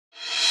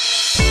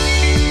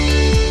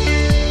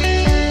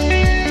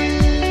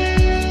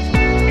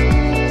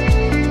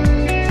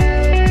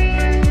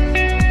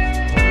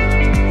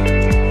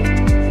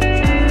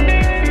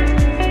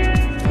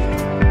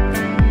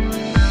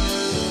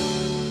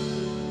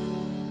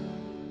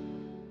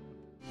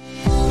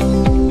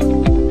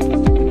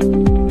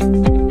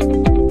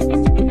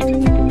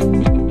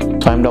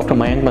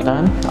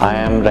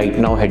am right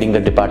now heading the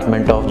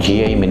Department of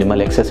GI,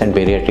 Minimal Access and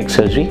Bariatric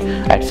Surgery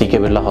at CK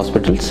Birla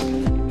Hospitals.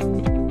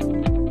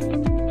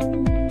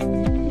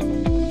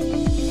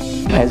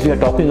 As we are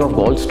talking of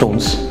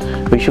gallstones,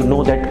 we should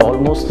know that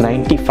almost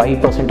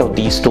 95% of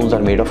these stones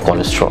are made of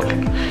cholesterol.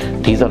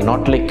 These are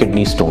not like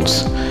kidney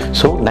stones.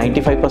 So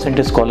 95%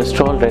 is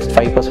cholesterol, rest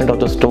 5% of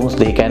the stones,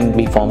 they can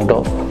be formed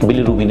of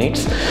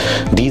bilirubinates.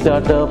 These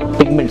are the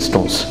pigment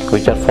stones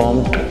which are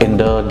formed in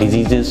the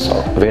diseases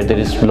where there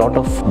is a lot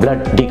of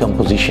blood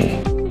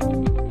decomposition.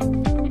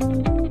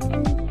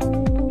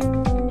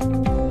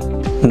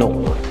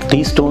 No.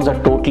 These stones are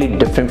totally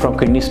different from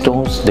kidney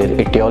stones. Their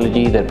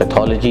etiology, their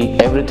pathology,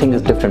 everything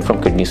is different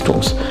from kidney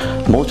stones.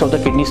 Most of the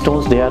kidney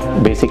stones, they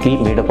are basically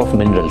made up of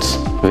minerals,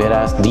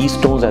 whereas these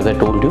stones, as I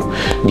told you,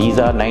 these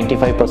are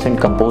 95%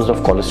 composed of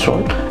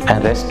cholesterol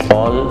and rest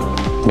all,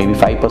 maybe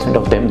 5%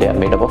 of them, they are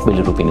made up of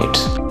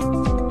bilirubinates.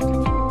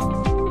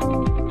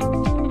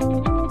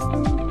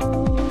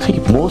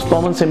 Most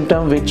common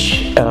symptom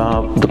which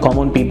the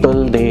common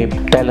people they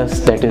tell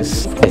us, that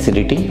is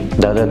acidity.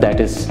 The other,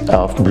 that is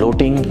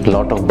bloating,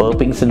 lot of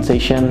burping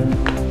sensation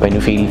when you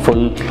feel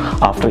full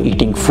after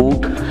eating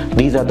food.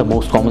 These are the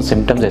most common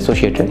symptoms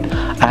associated,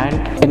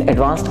 and in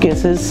advanced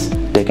cases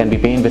there can be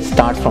pain which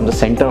starts from the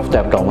center of the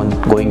abdomen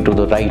going to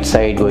the right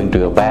side, going to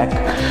your back,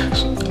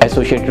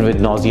 associated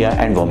with nausea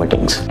and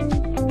vomitings.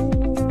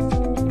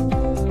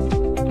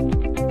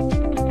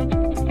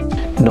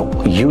 No,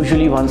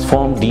 usually once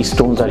formed, these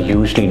stones are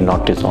usually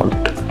not dissolved.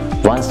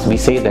 Once we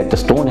say that the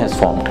stone has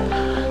formed,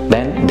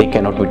 then they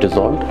cannot be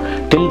dissolved.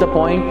 Till the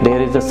point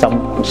there is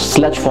some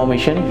sludge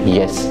formation,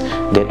 yes,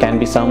 there can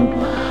be some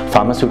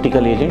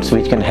pharmaceutical agents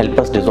which can help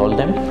us dissolve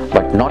them,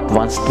 but not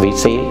once we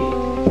say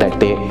that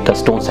the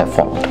stones have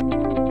formed.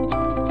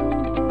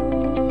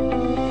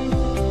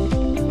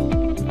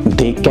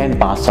 They can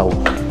pass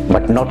out,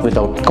 but not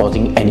without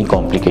causing any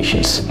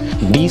complications.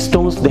 These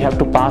stones, they have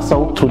to pass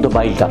out through the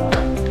bile duct.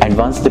 And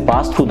once they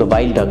pass through the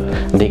bile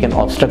duct, they can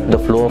obstruct the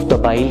flow of the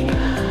bile,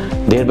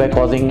 thereby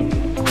causing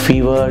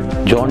fever,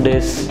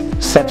 jaundice,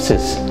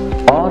 sepsis,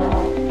 or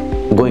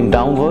going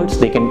downwards,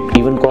 they can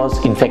even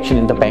cause infection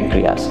in the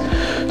pancreas.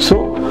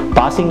 So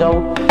passing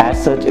out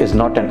as such is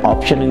not an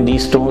option in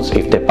these stones.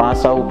 If they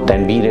pass out,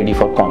 then be ready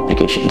for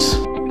complications.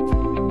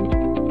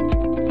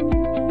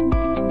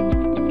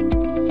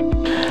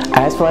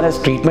 As far as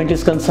treatment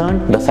is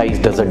concerned, the size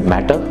doesn't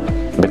matter,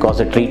 because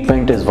the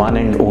treatment is one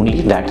and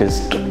only, that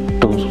is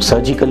to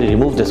surgically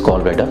remove this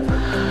gallbladder.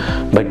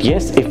 But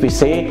yes, if we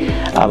say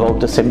about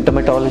the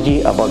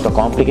symptomatology, about the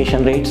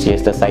complication rates,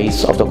 yes, the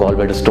size of the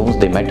gallbladder stones,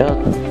 they matter.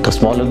 The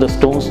smaller the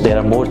stones, there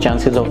are more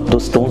chances of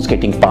those stones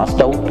getting passed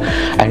out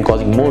and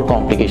causing more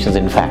complications.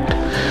 In fact,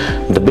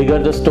 the bigger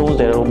the stones,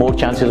 there are more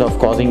chances of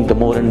causing the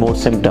more and more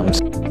symptoms.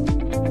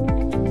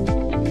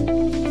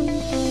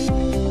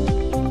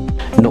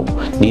 No,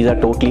 these are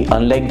totally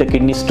unlike the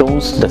kidney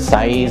stones. The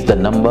size, the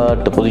number,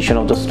 the position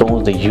of the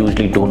stones, they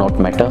usually do not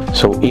matter.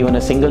 So even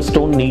a single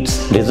stone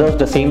deserves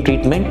the same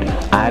treatment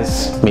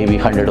as maybe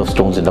 100 of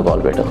stones in the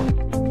gallbladder.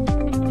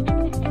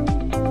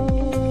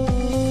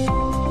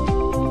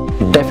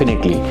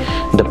 Definitely,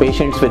 the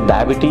patients with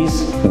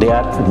diabetes, they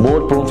are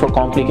more prone for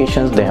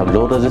complications. They have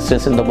low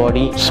resistance in the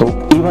body. So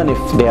even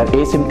if they are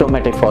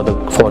asymptomatic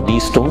for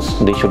these stones,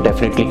 they should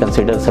definitely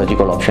consider a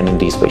surgical option in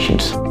these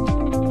patients.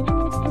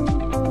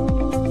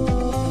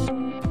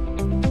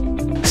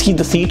 See,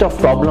 the seat of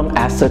problem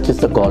as such is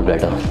the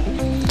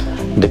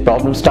gallbladder. The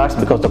problem starts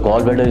because the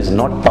gallbladder is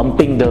not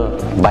pumping the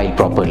bile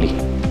properly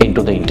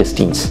into the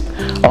intestines,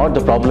 or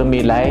the problem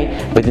may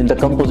lie within the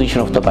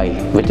composition of the bile,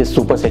 which is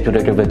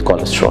supersaturated with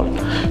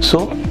cholesterol.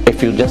 So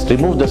if you just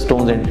remove the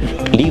stones and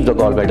leave the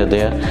gallbladder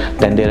there,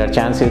 then there are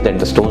chances that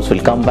the stones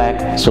will come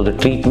back. So the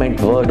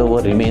treatment word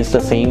over remains the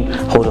same.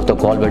 Whole of the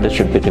gallbladder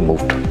should be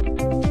removed.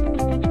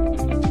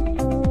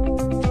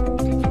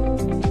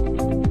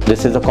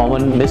 This is a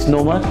common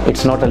misnomer.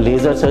 It's not a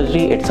laser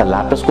surgery, it's a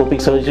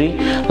laparoscopic surgery.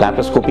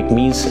 Laparoscopic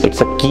means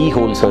it's a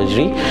keyhole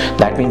surgery.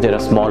 That means there are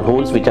small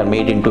holes which are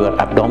made into your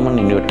abdomen,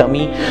 in your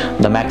tummy.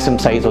 The maximum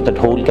size of that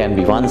hole can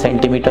be 1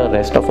 centimeter,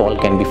 rest of all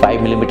can be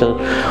 5 millimeter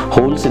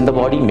holes in the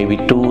body, maybe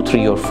 2,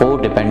 3 or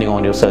 4 depending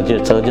on your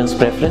surgeon's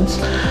preference.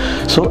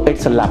 So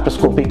it's a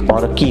laparoscopic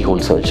or a keyhole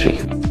surgery.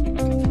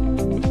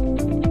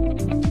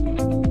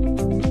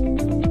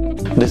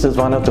 This is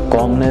one of the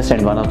commonest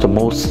and one of the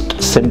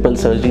most simple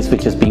surgeries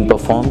which is being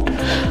performed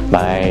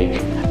by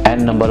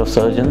n number of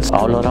surgeons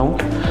all around.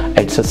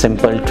 It's a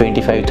simple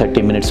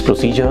 25-30 minutes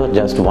procedure,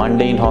 just one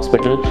day in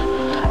hospital,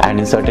 and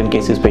in certain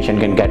cases patient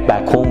can get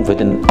back home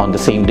on the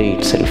same day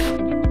itself.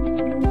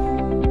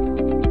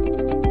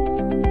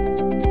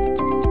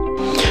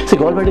 See,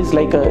 gallbladder is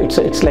like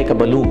it's like a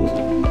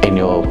balloon in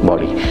your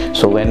body.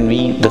 So when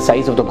the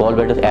size of the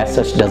gallbladder as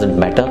such doesn't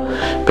matter,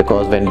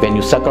 because when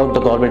you suck out the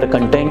gallbladder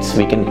contents,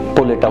 we can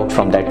pull it out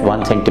from that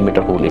 1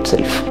 centimeter hole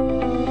itself.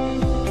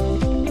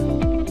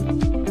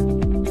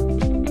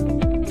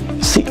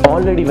 See,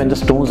 already when the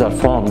stones are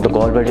formed, the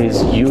gallbladder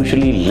is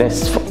usually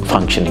less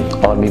functioning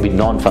or maybe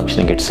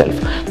non-functioning itself.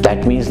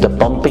 That means the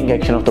pumping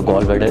action of the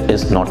gallbladder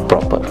is not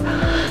proper.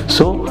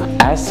 So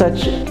as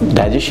such,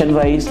 digestion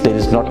wise there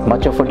is not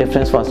much of a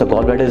difference once the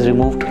gallbladder is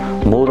removed.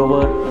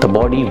 Moreover, the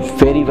body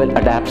very well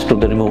adapts to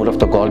the removal of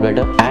the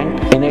gallbladder,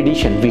 and in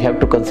addition we have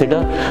to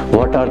consider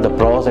what are the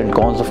pros and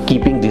cons of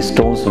keeping these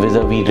stones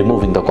vis-a-vis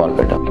removing the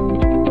gallbladder.